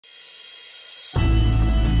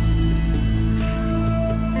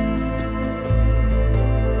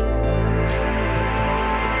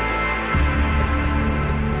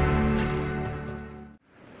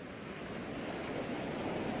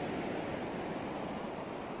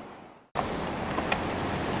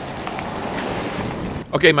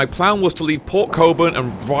Okay, my plan was to leave Port Colborne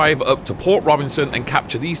and drive up to Port Robinson and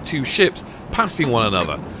capture these two ships passing one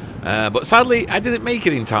another. But sadly, I didn't make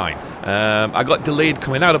it in time. I got delayed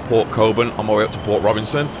coming out of Port Colborne on my way up to Port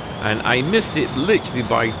Robinson, and I missed it literally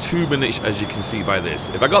by 2 minutes, as you can see by this.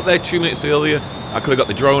 If I got there 2 minutes earlier, I could have got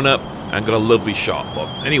the drone up and got a lovely shot. But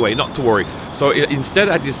anyway, not to worry. So instead,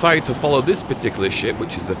 I decided to follow this particular ship,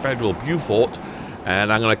 which is the Federal Beaufort,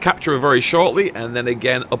 and I'm going to capture her very shortly, and then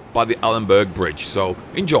again up by the Allanburg Bridge. So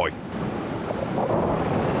enjoy.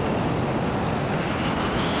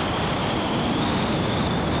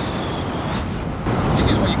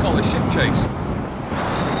 This is what you call a ship chase.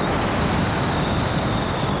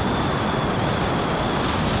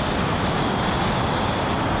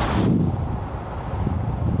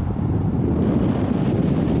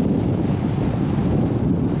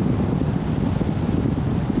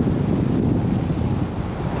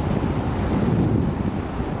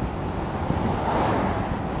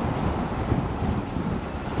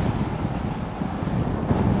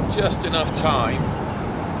 Just enough time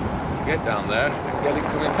to get down there and get it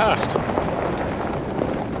coming past.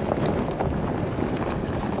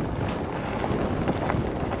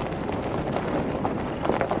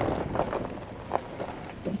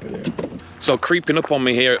 So creeping up on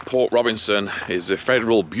me here at Port Robinson is the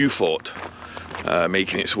Federal Beaufort,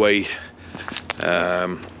 making its way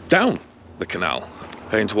down the canal,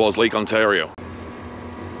 heading towards Lake Ontario.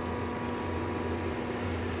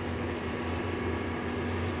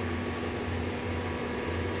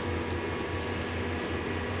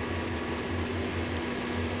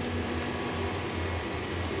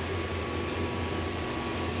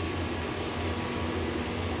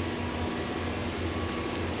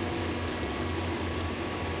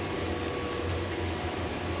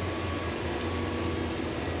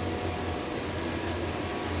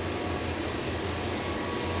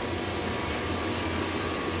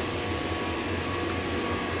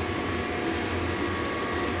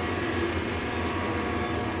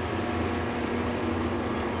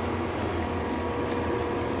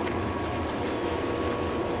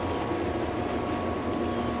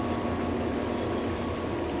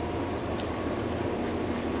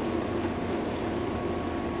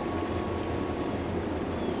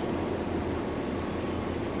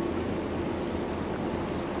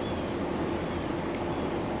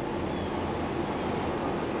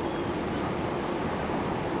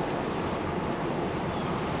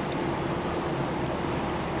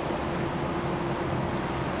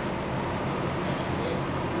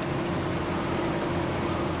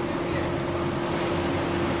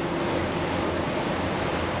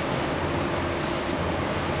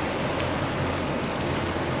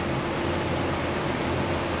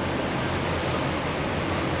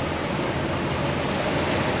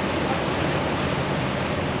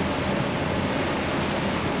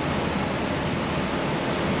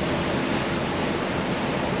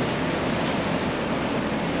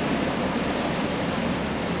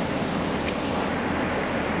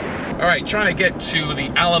 Alright, trying to get to the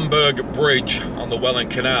Allanburg Bridge on the Welland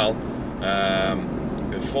Canal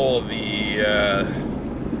before the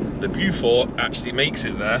Beaufort actually makes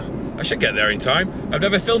it there. I should get there in time. I've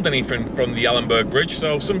never filmed anything from the Allanburg Bridge,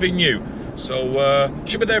 so something new. So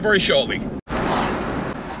should be there very shortly.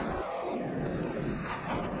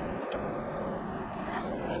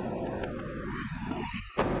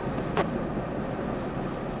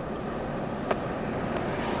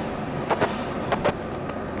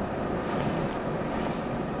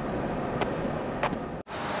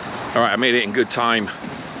 Alright, I made it in good time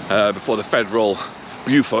before the Federal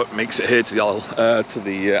Beaufort makes it here to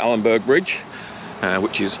the Allanburg Bridge,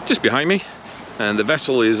 which is just behind me. And the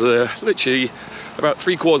vessel is literally about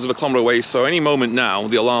 3/4 of a kilometre away, so any moment now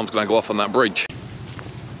the alarm's going to go off on that bridge.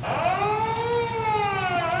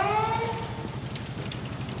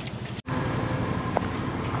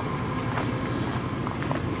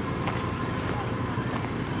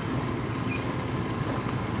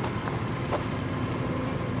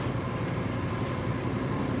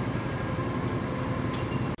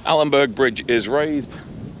 Allanburg Bridge is raised,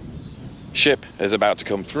 ship is about to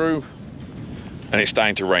come through, and it's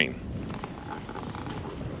starting to rain.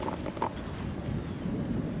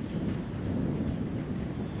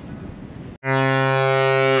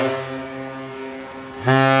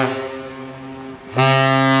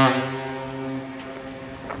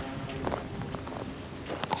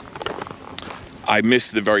 I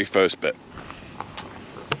missed the very first bit.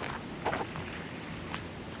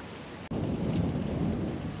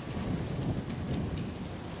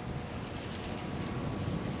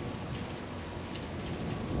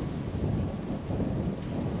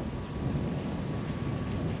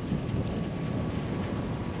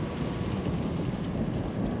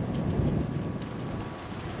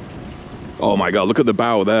 Oh my God, look at the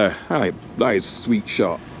bow there. That is a sweet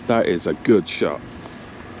shot. That is a good shot.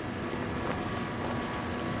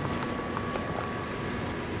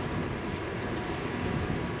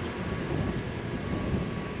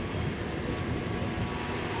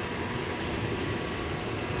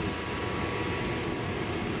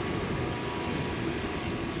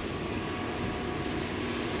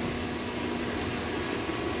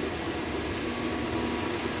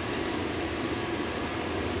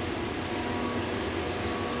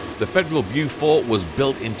 The Federal Beaufort was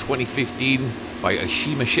built in 2015 by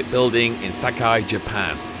OSHIMA Shipbuilding in SAIKAI,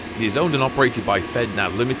 Japan. It is owned and operated by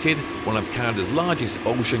FedNav Limited, one of Canada's largest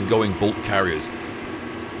ocean-going bulk carriers.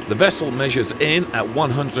 The vessel measures in at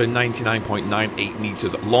 199.98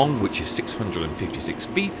 meters long, which is 656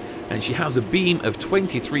 feet, and she has a beam of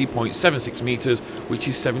 23.76 meters, which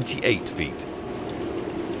is 78 feet.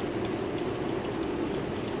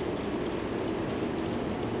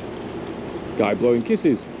 Guy blowing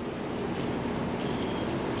kisses.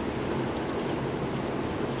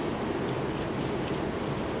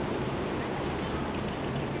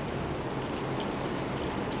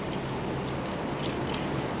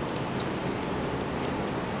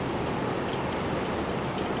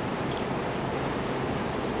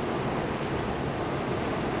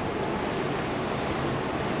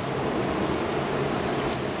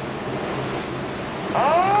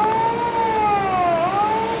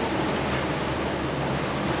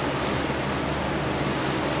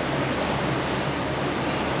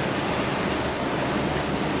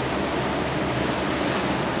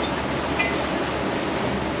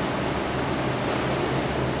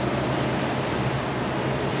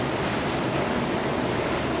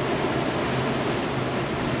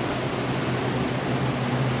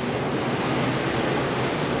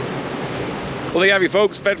 Well, there you have it,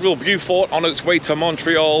 folks. Federal Beaufort on its way to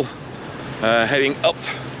Montreal, heading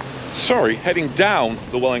down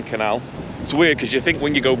the Welland Canal. It's weird because you think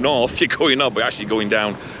when you go north, you're going up, but actually going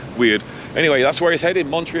down. Weird. Anyway, that's where it's headed,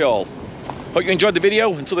 Montreal. Hope you enjoyed the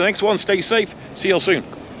video. Until the next one, stay safe. See you all soon.